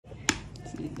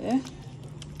it there.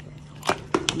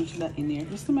 Mix that in here.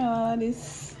 You smell all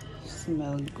this.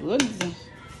 Smell good.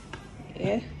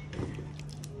 Yeah.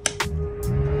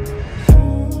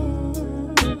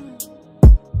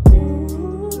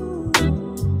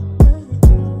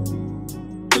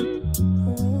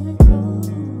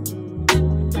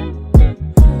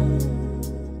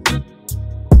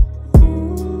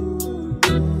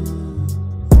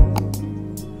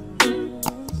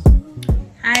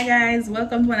 Hi guys,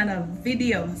 welcome to another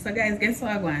video. So guys, guess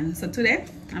what I'm going? So today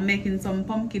I'm making some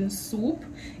pumpkin soup.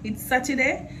 It's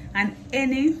Saturday and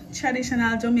any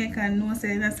traditional Jamaican knows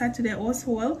that a Saturday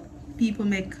household people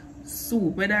make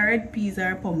soup, whether red peas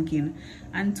or pumpkin.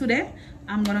 And today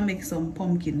I'm gonna make some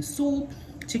pumpkin soup,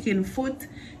 chicken foot,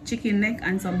 chicken neck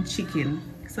and some chicken.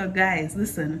 So guys,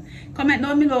 listen, comment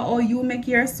down below how you make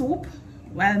your soup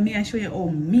while me I show you how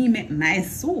me make my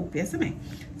soup. You see me?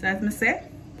 So as me say,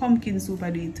 pumpkin soup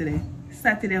I do it today.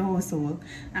 Saturday household.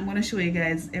 I'm gonna show you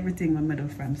guys everything I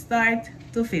made from start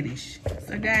to finish.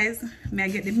 So guys, may I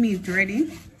get the meat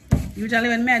ready. Usually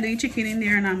when I do chicken in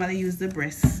there, I normally use the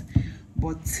breast.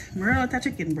 But I run out of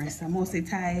chicken breast. I mostly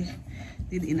tie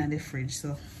it in the fridge.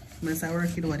 So I'm just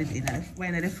working with it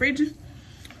in the fridge.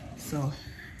 So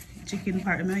chicken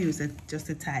part I use it just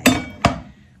to tie.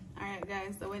 Alright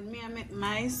guys, so when I make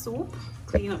my soup,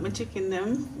 clean up my chicken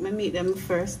them, I meat them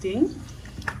first thing.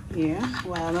 Yeah,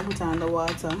 while I put on the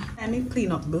water. I need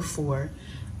clean up before,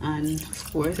 and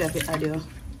of course you have to add your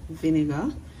vinegar.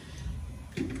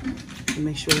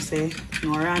 Make sure say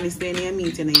no around is in your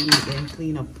meat and then you make them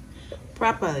clean up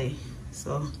properly.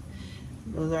 So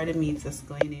those are the meats that's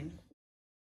going in.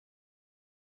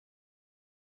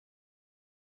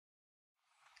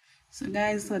 So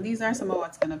guys, so these are some of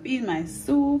what's gonna be in my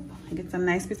soup. I get some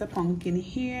nice piece of pumpkin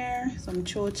here, some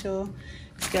chocho,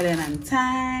 scallion and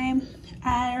thyme,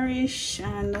 Irish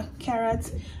and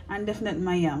carrot, and definitely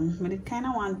my yam. But it kind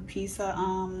of want piece of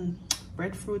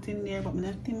breadfruit in there, but I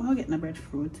don't think I'll get no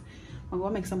breadfruit. I'm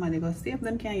gonna make somebody go see if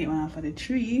them can get one off of the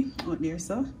tree out there,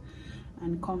 so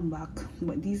and come back.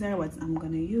 But these are what I'm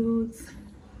gonna use.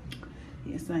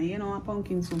 Yes, and you know a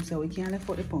pumpkin soup, so we can't left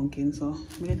out the pumpkin. So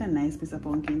we get a nice piece of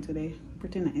pumpkin today,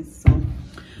 pretty nice. So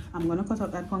I'm gonna cut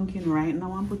out that pumpkin right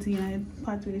now and put it in a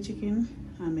pot with the chicken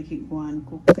and make it go and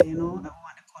cook. You know, I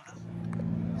want the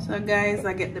color. So guys,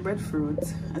 I get the breadfruit.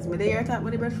 As me there talk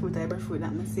with the breadfruit, I breadfruit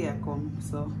that me see I come.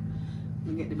 So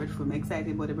I get the breadfruit. I'm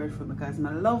excited about the breadfruit because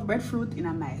I love breadfruit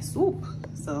in my soup.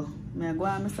 So I go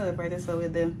and celebrate it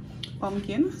with the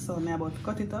pumpkin. So I'm about to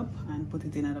cut it up and put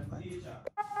it in another pot.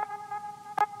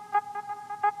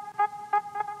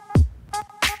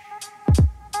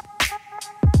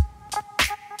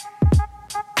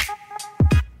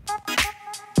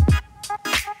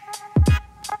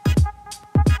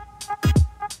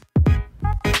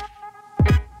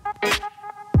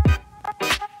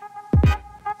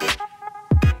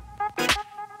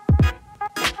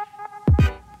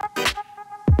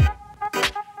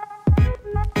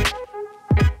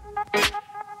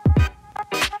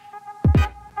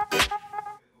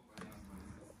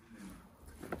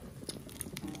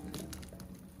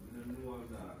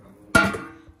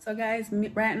 So guys,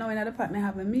 right now in the pot I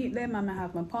have my meat them and I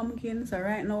have my pumpkin. So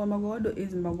right now what I'm going to do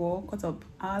is I'm going to cut up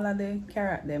all of the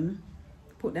carrot them,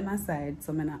 put them aside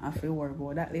so I don't have to worry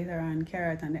about that later on.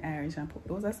 Carrot and the Irish, and put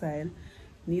those aside.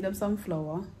 Need up some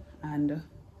flour and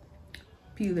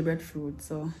peel the breadfruit.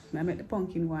 So I make the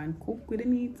pumpkin one cook with the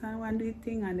meat and one do the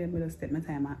thing, and then I just take my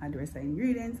time and add the rest of the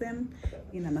ingredients them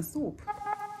in my soup.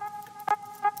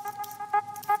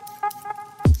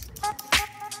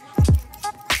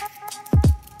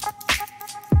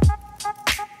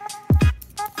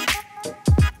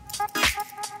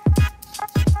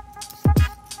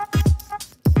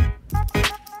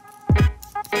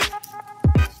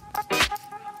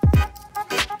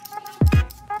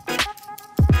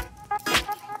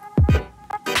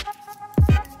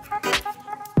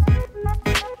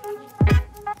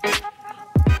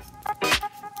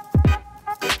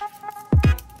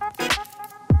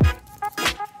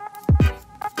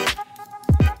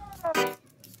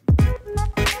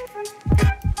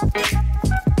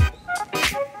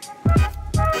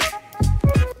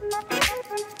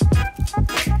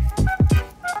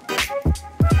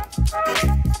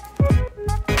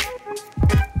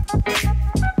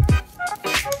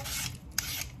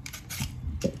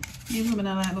 Even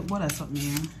I like butter something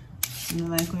here. I don't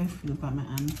like how I feel up on my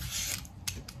hand.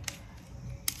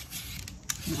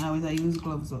 I always use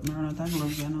gloves, but I run out of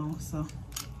gloves you know, so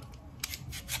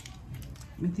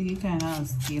I think it kind of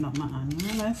stain up my hand.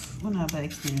 I don't have that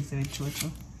experience with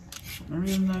chocho. I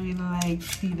really don't like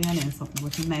feeding and something,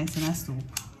 but it's nice in a soup.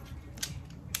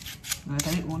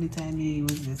 That's the only time you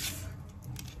use this.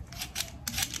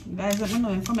 Guys, let me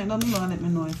know, comment down below and let me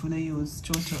know if you want to use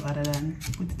chocho other than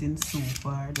put it in soup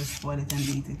or just boil it and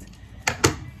eat it.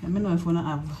 Let me know if you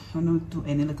want to do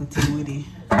any little thing with it. If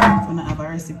you want to have a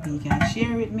recipe, you can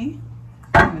share with me.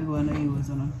 We'll go and use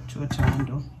chocho and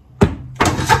do.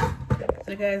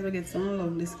 So guys, we get some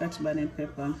lovely scotch bonnet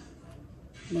pepper.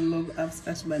 I love have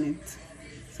scotch bonnet.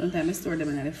 Sometimes I store them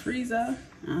in the freezer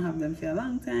and have them for a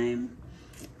long time.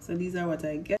 So these are what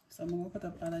I get. So I'm going to put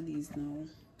up all of these now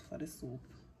for the soup.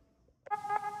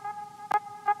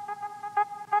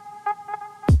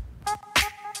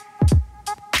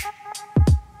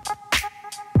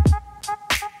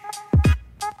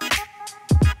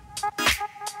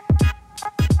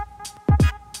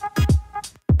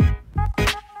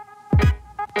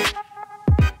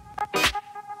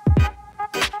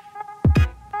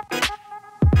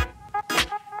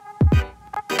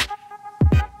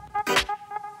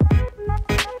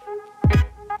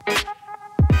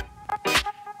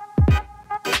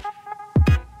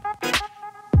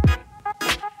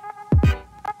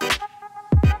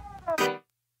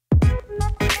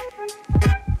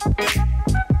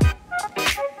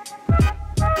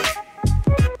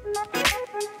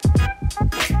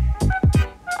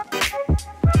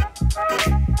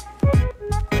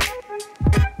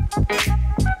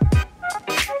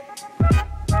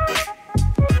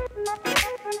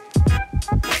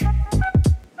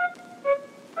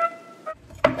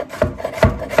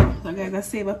 I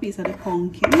save a piece of the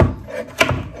pumpkin. I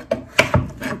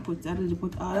didn't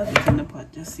put all of it in the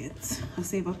pot just yet. I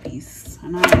save a piece.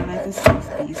 And I like a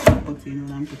soft piece to put in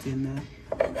when I'm putting the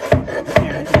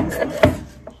carrot and stuff.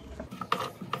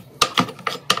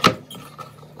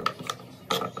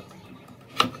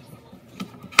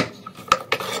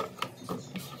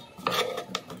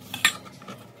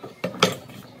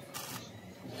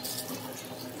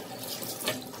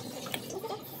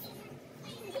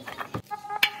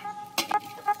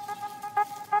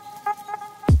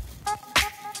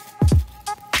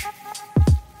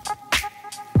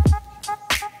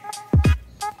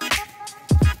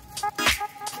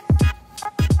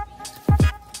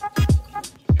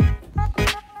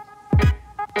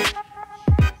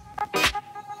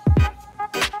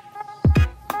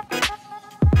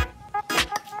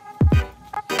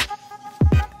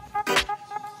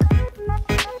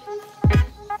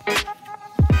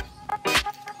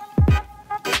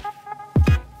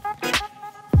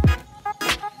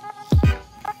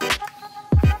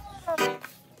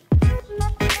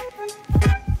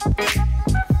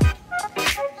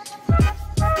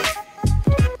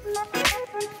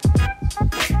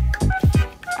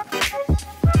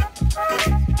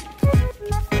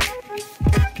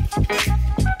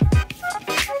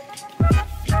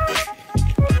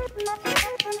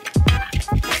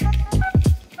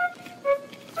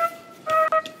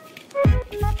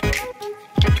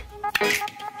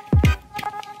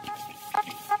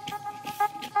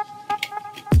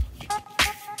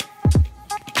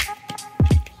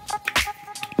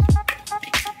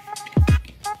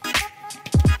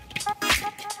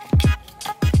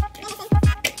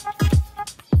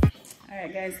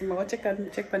 Guys, I'm going to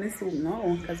check on the soup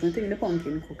now because I think the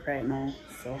pumpkin cook right now.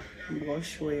 So I'm going to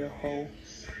show you how. I'm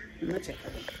going to check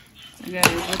it. So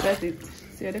guys, look at it.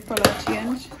 See the color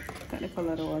change? Look at the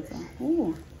color of the water.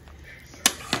 Ooh.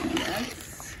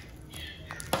 Yes.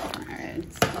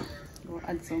 Alright, so we'll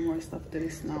add some more stuff to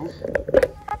this now.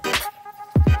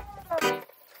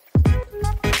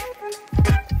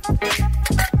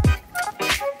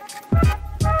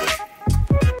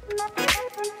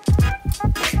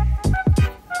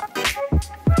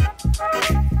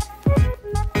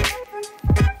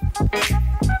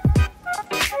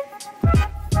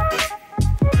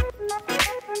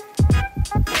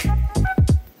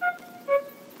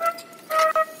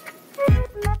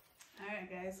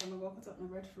 So I'm going to put up my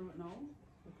breadfruit now.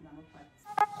 Looking at my pot.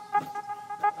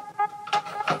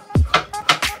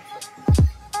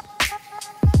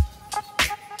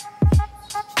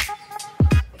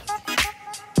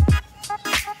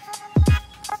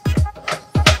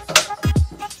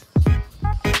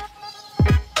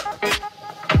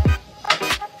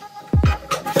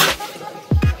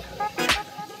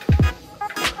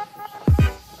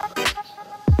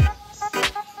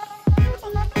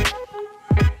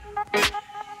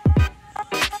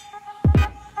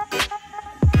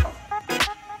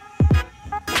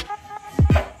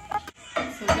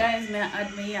 Guys, may I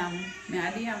add my yam? May I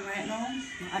add the yam right now?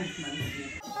 I add it to my video.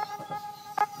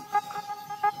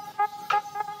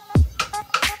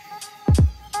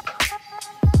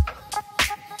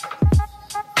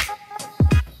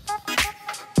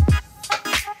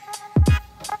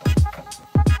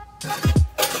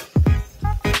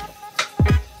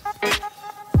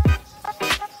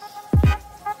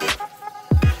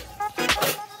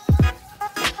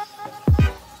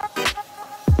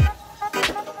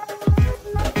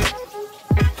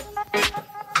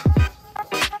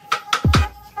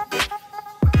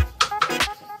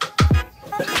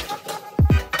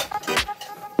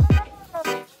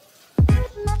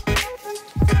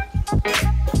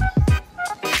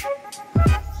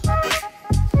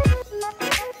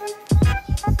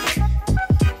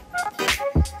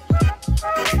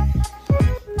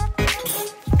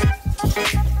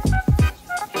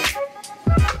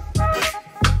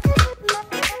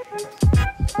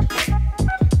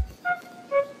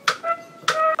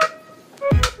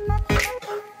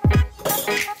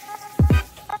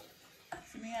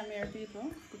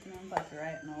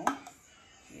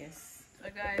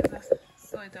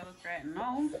 it look right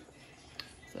now.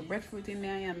 So breadfruit in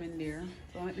there, I am in there.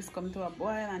 So I make this come to a boil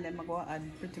and then I go add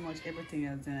pretty much everything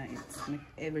else in it. Make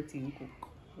everything cook.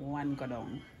 One go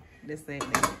down. This way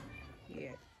there.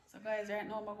 Yeah. So guys, right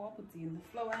now I'm going to put in the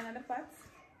flour in the pot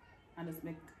and just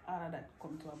make all of that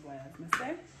come to a boil as I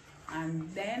say.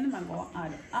 And then I'm going to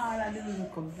add all of the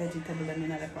little vegetables in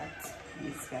the pot.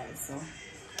 Yes guys, so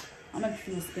I'll make a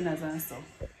few spinach and stuff.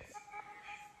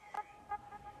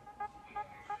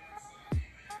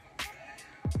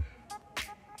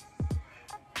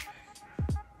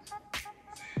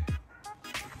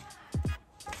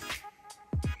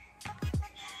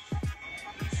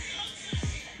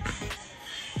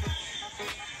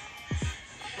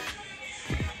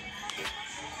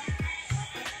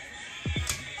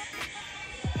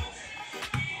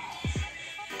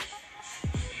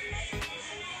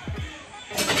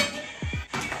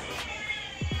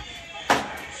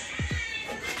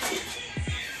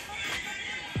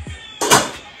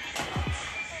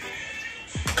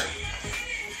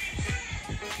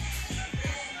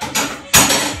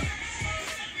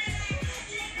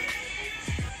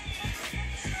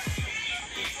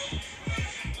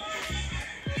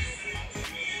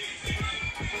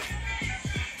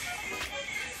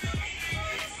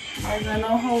 I don't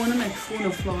know how I want to make food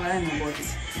of flour, but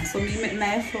so me make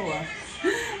my flour.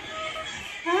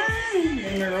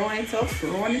 Then we roll it up,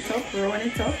 roll it up, roll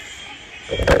it up.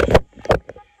 So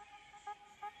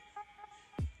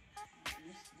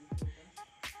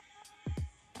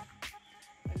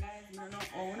guys, I don't know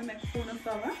how I want to make food of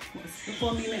flour, but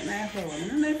before me make my flour, I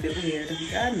don't know if it's weird,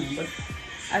 God no, but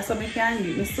I saw me can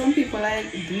do it. Some people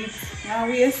like do it one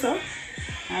way so,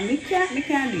 and me can't do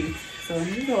it. So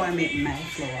this is how I make my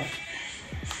flour.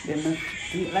 Then I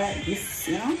do it like this,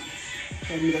 you know.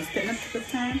 Then you just take the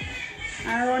time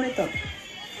and run it up.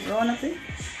 Run it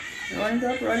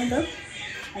up,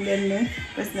 and then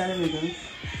press that in the middle.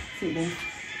 See there.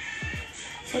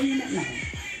 So you make mine.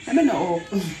 I don't know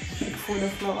how make food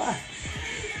of flour.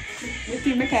 You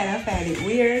think I kind of find it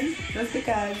weird just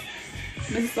because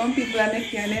some people are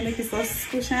making and they make it so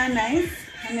squishy and nice.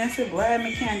 And I said, boy,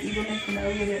 I can't even make it the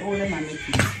way the older man make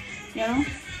it. You know,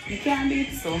 you can't do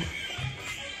it so.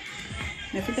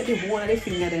 If you take the whole of the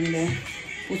finger then there,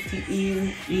 put it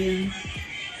in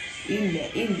there,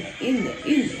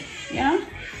 yeah?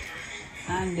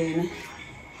 And then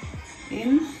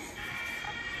in,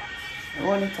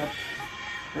 roll it up,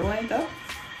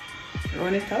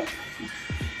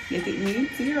 get it neat,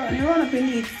 see, run up in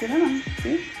neat, you know,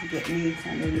 see, get neat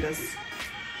and then just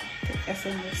take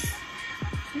SMS.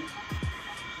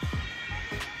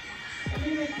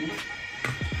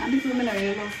 And this is me not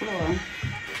really love flour.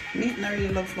 Me not really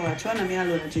love flour. Try not me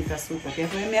alone to drink a soup, okay?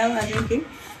 So when me alone drinking,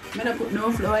 I don't put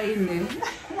no flour in there.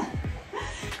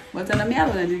 But when me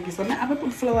alone drinking, so I have to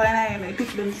put flour in there.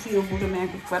 People don't feel good when I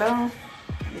cook for them.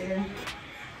 Yeah.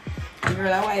 The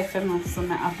girl I wife enough, so I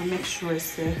have to make sure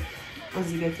say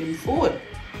because you getting food.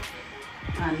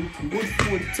 And good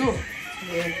food too.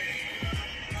 Yeah.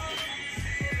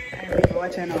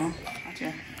 Watch it now. Watch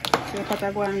it. So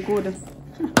Patagon good.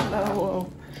 Oh,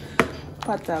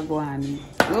 Patagon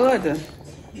good.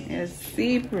 Yes,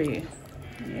 slippery.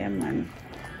 Yeah, man.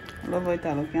 Love how it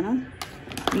look, you know.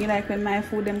 Me like when my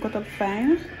food them cut up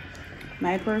fine.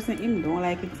 My person him don't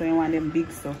like it, so I want them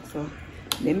big stuff. So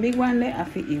the big one there I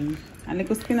fit him. And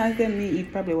little spinach them me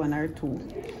eat probably 1 or 2.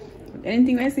 But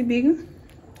anything I see big,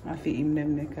 I fit him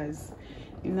them because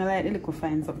you know like the little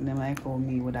fine something them like how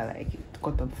me would I like it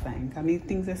cut up fine. Because me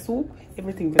things a soup,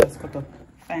 everything just cut up.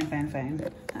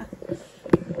 Fine.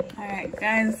 Alright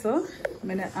guys, so I'm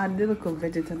gonna add the little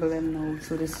vegetable now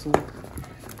to the soup.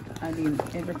 Adding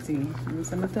everything. And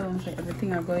so I'm gonna tell them say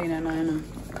everything I go in and I know.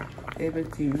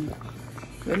 Everything.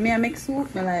 When I make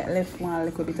soup, I like left one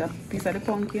little bit of piece of the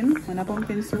pumpkin, when a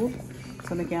pumpkin soup.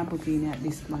 So I can put in at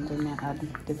this one when I add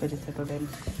the vegetable then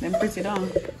pretty down.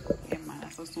 Yeah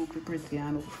man, so super pretty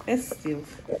and look festive.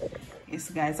 Yes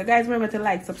guys. So guys, remember to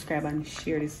like, subscribe and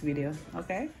share this video.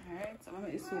 Okay? So I'm going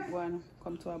to make the soup one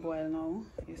come to a boil now.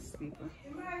 Yes, people.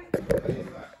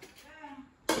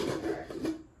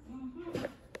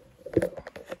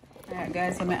 Alright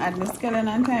guys, so I'm going to add my scallion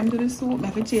and thyme to the soup. I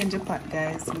have to change the pot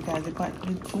guys because the pot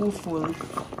is too full.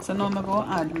 So now I'm going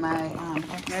to add my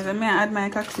guys, I'm going to add my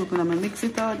cock soup and I'm going to mix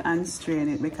it out and strain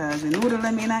it because the noodle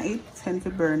I'm in it tend to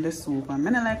burn the soup. And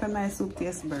I don't like when my soup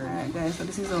tastes burn. Alright guys, so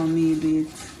this is how me do it.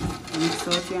 Mix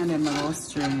out here and then I'm going to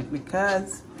strain it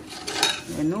because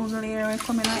the noodle here will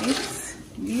come in at it.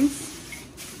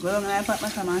 This well when I put my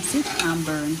time and sit and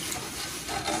burn.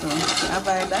 So to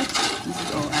avoid that, this is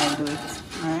how I do it.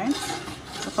 Alright.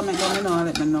 So comment down below and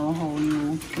let me know how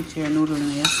you put your noodle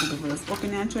in your soup. If you just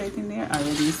open it and throw it in there, or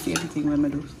you see everything when I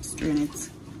do strain it.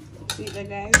 See that,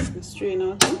 guys? We strain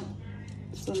out it.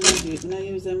 So maybe I'm gonna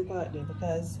use them part there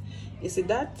because you see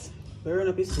that we run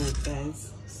up your soup,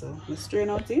 guys. So we strain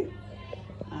out it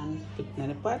and put it in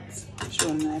the pot. Show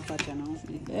them in the pot now.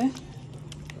 There.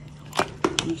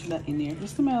 Mix that in here. You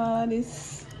smell all of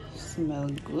this? Smell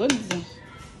good.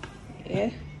 Yeah.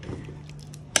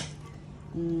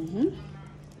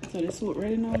 So the soup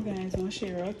ready now, guys. I'm gonna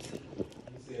share out.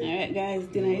 Alright, guys,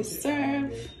 dinner is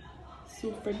served.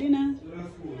 Soup for dinner.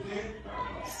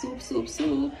 Soup, soup,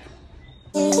 soup.